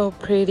 so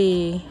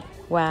pretty.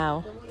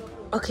 Wow.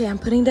 Okay, I'm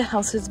putting the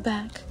houses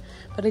back,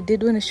 but I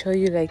did want to show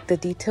you, like, the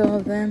detail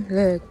of them.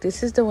 Look,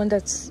 this is the one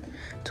that's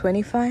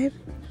 $25.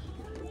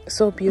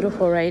 So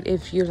beautiful, right?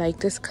 If you like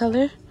this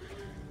color,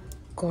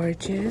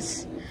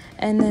 gorgeous.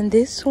 And then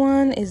this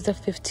one is the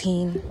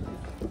 15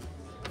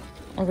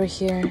 over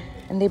here,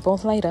 and they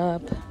both light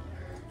up.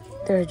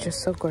 They're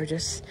just so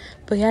gorgeous.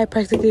 But yeah, I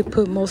practically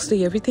put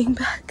mostly everything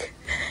back.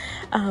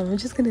 I'm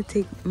just gonna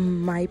take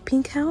my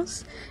pink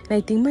house, and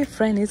I think my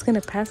friend is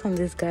gonna pass on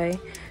this guy,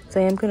 so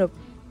I am gonna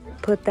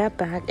put that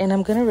back. And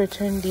I'm gonna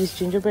return these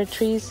gingerbread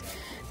trees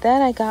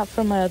that I got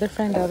from my other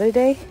friend the other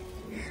day.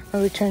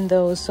 I'll return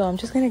those, so I'm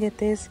just gonna get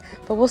this,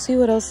 but we'll see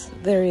what else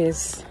there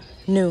is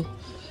new.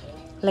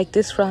 Like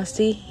this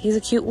Frosty, he's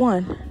a cute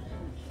one.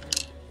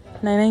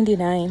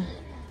 $9.99,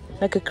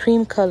 like a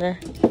cream color.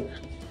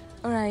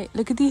 All right,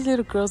 look at these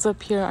little girls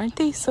up here. Aren't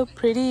they so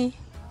pretty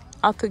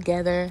all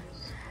together?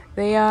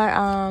 They are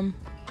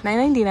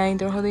 $9.99.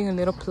 They're holding a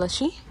little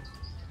plushie.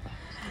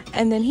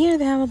 And then here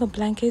they have all the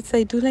blankets.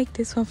 I do like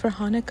this one for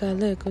Hanukkah.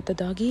 Look, with the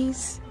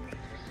doggies.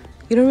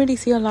 You don't really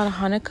see a lot of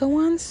Hanukkah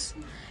ones.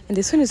 And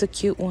this one is a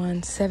cute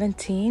one,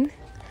 $17.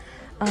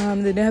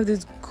 Then they have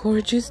this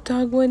gorgeous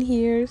dog one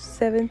here,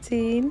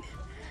 $17.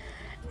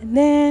 And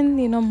then,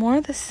 you know, more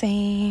of the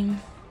same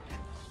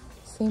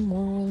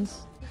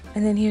ones.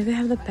 And then here they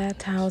have the bath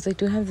towels. I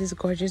do have this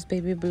gorgeous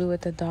baby blue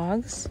with the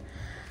dogs,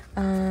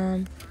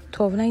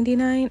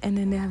 $12.99. And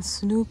then they have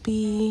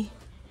Snoopy,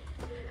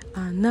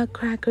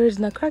 Nutcrackers,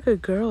 Nutcracker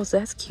girls.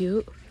 That's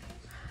cute.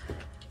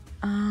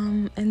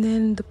 And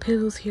then the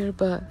pillows here,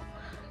 but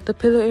the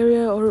pillow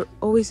area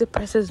always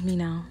depresses me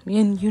now.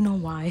 And you know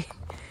why.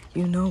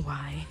 You know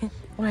why.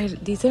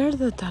 Right, these are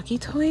the doggy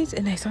toys,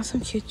 and I saw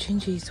some cute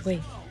Gingies.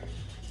 Wait.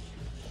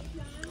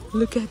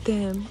 Look at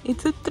them.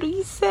 It's a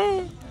 3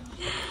 set.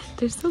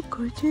 They're so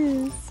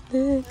gorgeous.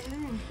 Look.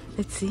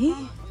 Let's see.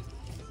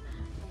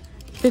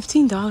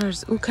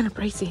 $15. Ooh, kind of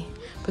pricey,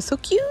 but so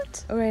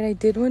cute. All right, I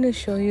did want to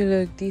show you,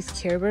 look, these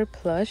Care Bear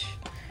plush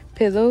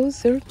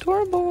pillows. They're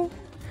adorable.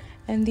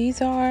 And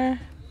these are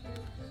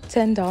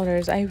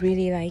 $10. I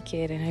really like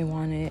it and I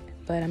want it,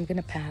 but I'm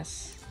gonna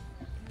pass.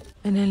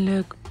 And then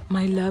look,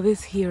 my love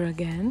is here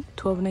again.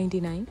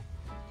 $12.99.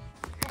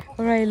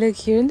 All right, look,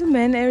 here in the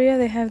men area,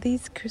 they have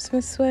these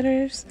Christmas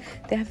sweaters.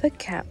 They have the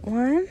cat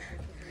one,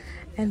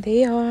 and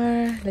they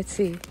are, let's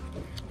see,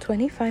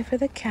 $25 for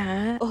the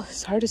cat. Oh,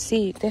 it's hard to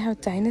see. They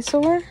have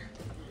dinosaur.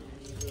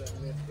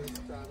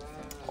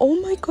 Oh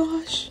my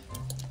gosh.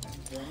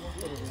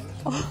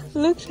 Oh,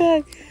 look,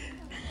 Jack.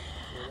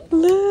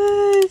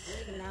 Look.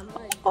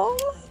 Oh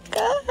my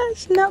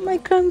gosh. Not my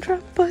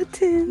gumdrop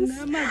buttons.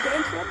 Not my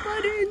gumdrop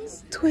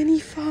buttons.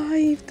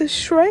 $25. The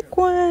Shrek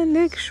one.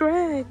 Look,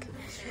 Shrek.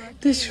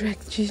 The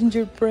Shrek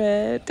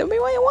gingerbread. Tell me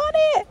why you want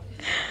it.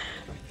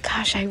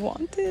 Gosh, I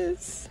want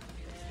this.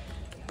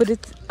 But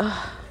it's...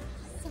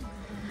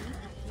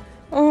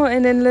 Oh,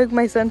 and then look,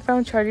 my son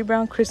found Charlie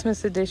Brown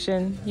Christmas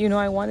edition. You know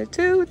I want it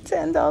too.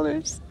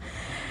 $10.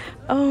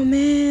 Oh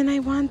man, I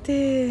want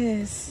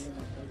this.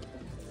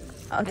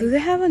 Do they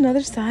have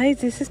another size?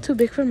 This is too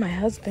big for my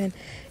husband.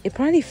 It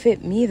probably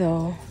fit me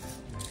though.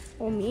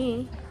 Or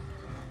me.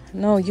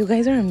 No, you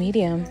guys are a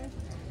medium.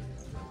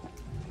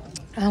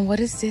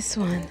 What is this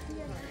one?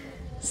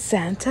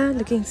 Santa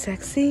looking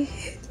sexy.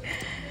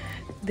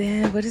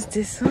 Then what is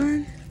this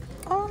one?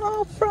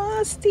 Oh,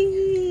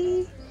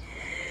 Frosty.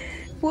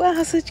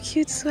 Wow, such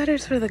cute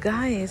sweaters for the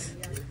guys.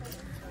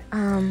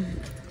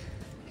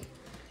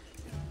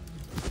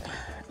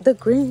 The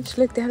Grinch.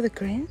 Look, they have the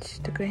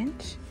Grinch. The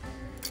Grinch.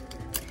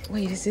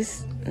 Wait, is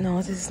this? No,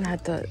 this is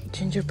not the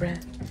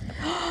gingerbread.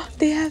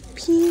 They have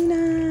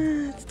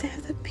peanuts. They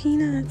have the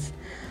peanuts.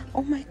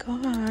 Oh my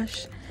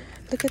gosh.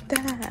 Look at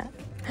that.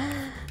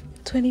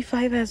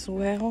 $25 as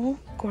well.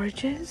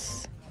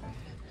 Gorgeous.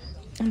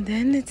 And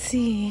then let's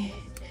see.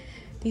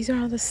 These are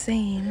all the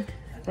same,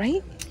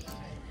 right?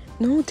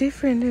 No,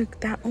 different. Look,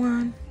 that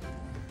one.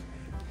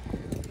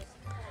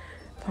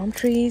 Palm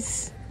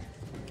trees.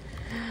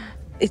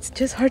 It's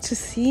just hard to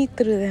see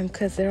through them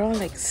because they're all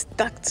like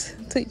stuck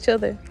to each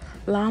other.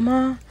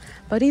 Llama,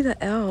 Buddy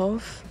the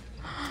Elf.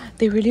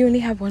 They really only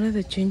have one of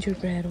the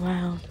gingerbread.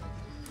 Wow.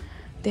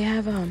 They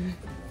have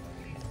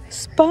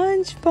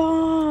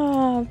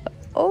SpongeBob.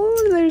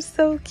 Oh, they're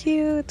so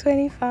cute.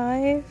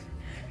 $25.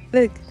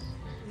 Look.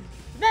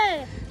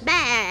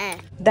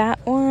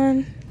 That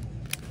one.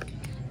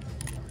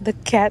 The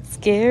cat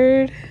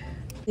scared.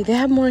 They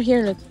have more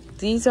here. Look,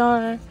 these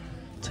are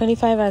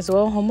 $25 as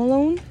well. Home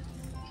Alone.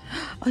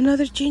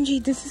 Another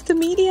Gingy. This is the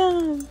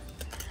medium.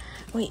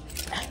 Wait.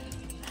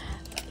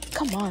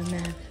 Come on,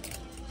 man.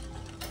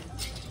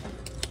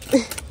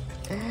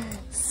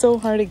 So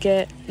hard to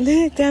get.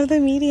 Look, they have the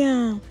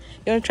medium.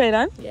 You want to try it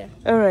on? Yeah.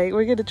 All right,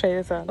 we're going to try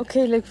this on.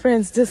 Okay, look,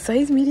 friends. The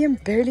size medium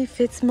barely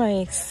fits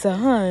my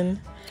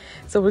son.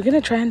 So we're going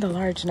to try on the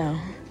large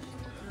now.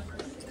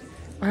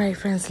 All right,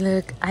 friends,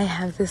 look. I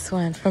have this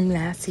one from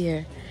last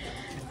year.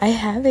 I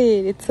have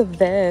it. It's a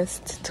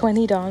vest.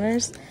 $20. I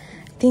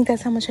think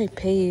that's how much I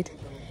paid.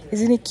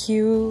 Isn't it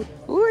cute?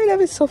 Ooh, I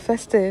love it. So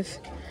festive.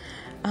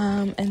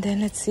 And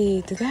then let's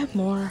see. Do they have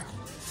more?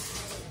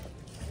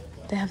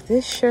 They have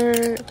this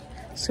shirt.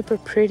 Super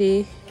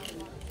pretty.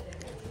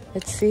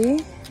 Let's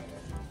see.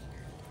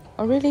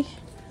 Oh, really?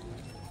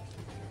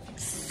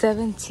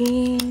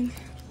 17.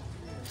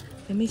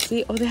 Let me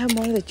see. Oh, they have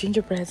more of the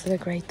gingerbreads.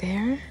 Look right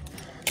there.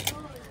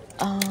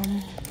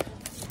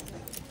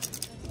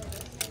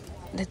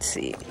 Let's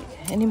see.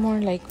 Any more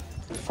like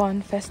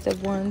fun,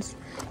 festive ones?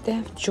 They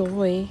have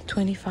Joy,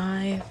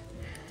 $25.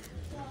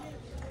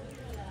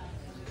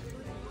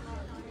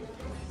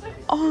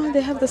 Oh,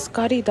 they have the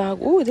Scotty dog.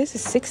 Ooh, this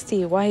is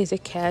 $60. Why is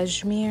it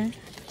cashmere?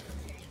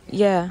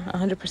 Yeah,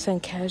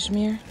 100%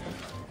 cashmere.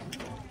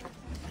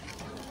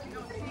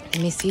 Let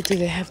me see. Do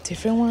they have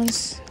different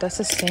ones? That's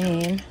the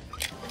same.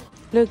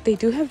 Look, they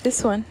do have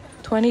this one.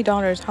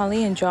 $20.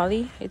 Holly and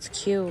Jolly. It's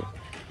cute.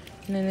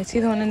 And then I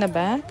see the one in the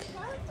back.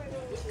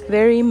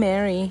 Very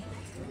merry.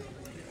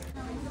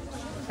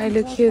 I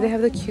look here. They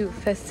have the cute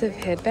festive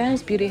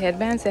headbands, beauty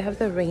headbands. They have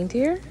the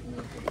reindeer.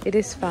 It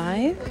is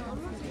 $5.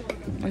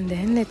 And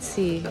then let's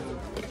see.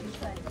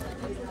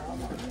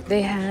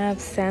 They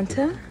have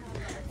Santa.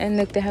 And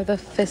look, they have the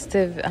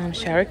festive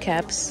shower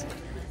caps.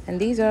 And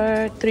these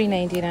are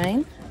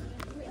 $3.99.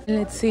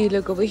 Let's see.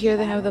 Look over here.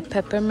 They have the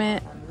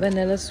peppermint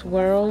vanilla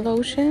swirl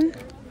lotion.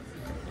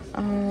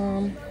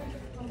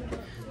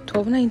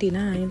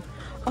 $12.99.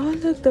 Oh,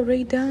 look, the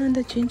Ray Dunn,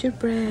 the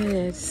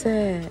gingerbread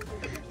set.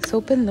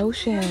 Soap and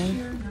lotion.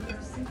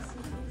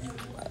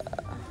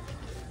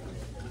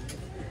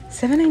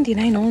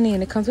 $7.99 only,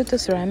 and it comes with the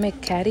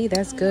ceramic caddy.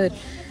 That's good.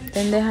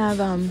 Then they have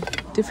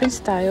different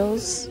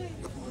styles.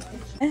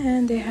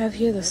 And they have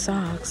here the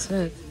socks.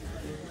 Look.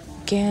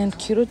 Again,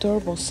 cute,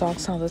 adorable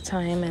socks all the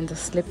time. And the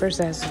slippers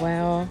as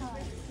well.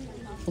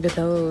 Look at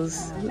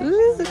those.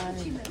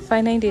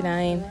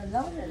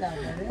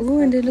 $5.99. Ooh,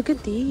 and then look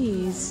at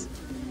these.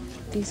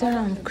 These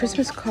are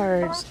Christmas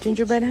cards.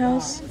 Gingerbread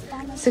house.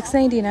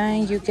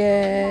 $6.99. You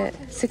get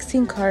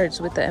 16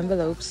 cards with the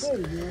envelopes.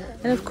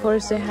 And of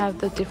course, they have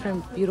the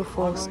different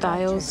beautiful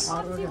styles.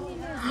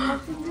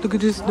 Look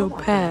at this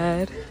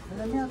notepad.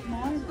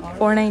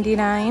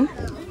 $4.99.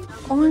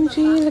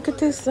 OMG, look at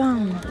this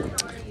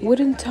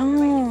wooden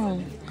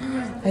tongue.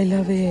 I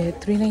love it.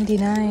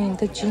 $3.99.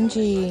 The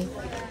Gingy.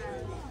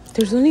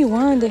 There's only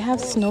one. They have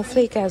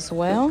snowflake as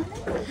well.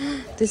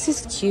 This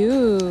is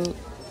cute.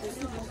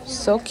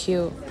 So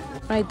cute.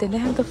 Right, then they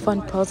have the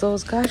fun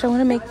puzzles. Gosh, I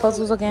want to make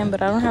puzzles again,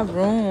 but I don't have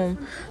room.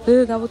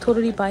 Look, I will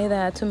totally buy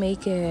that to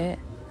make it.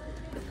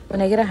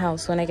 When I get a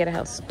house.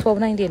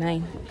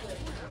 $12.99.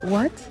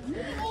 What?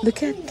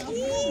 Look at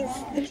these.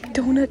 They're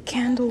donut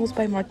candles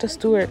by Martha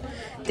Stewart.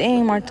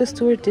 Dang, Martha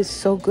Stewart did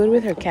so good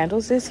with her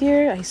candles this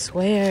year. I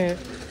swear.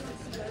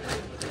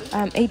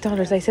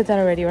 $8. I said that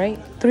already, right?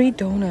 3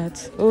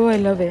 donuts. Oh, I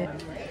love it.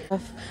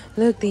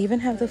 Look, they even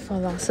have the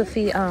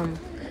Philosophy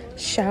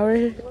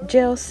shower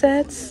gel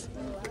sets.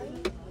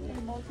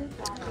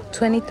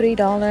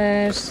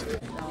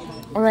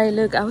 $23. All right,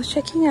 look, I was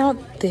checking out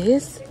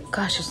this.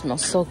 Gosh, it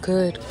smells so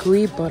good.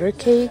 Gooey butter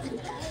cake.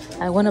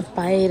 I want to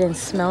buy it and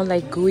smell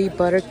like gooey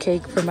butter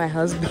cake for my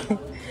husband.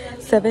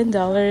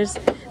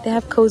 $7. They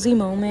have cozy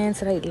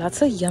moments, like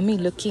lots of yummy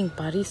looking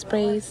body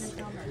sprays.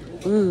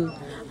 Ooh.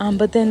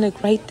 But then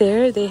look right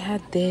there, they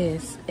had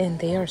this, and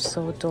they are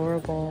so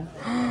adorable.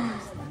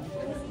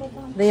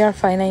 They are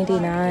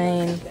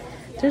 $5.99.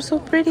 They're so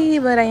pretty,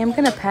 but I am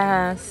gonna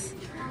pass.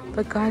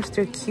 But gosh,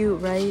 they're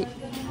cute, right?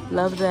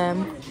 Love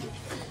them.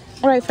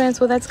 Alright friends,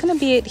 well that's gonna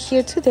be it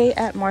here today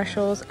at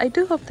Marshall's. I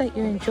do hope that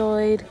you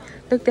enjoyed.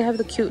 Look, they have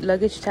the cute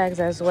luggage tags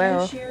as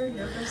well.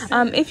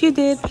 If you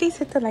did, please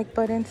hit the like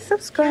button,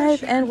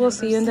 subscribe, and we'll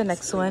see you in the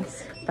next one.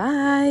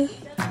 Bye!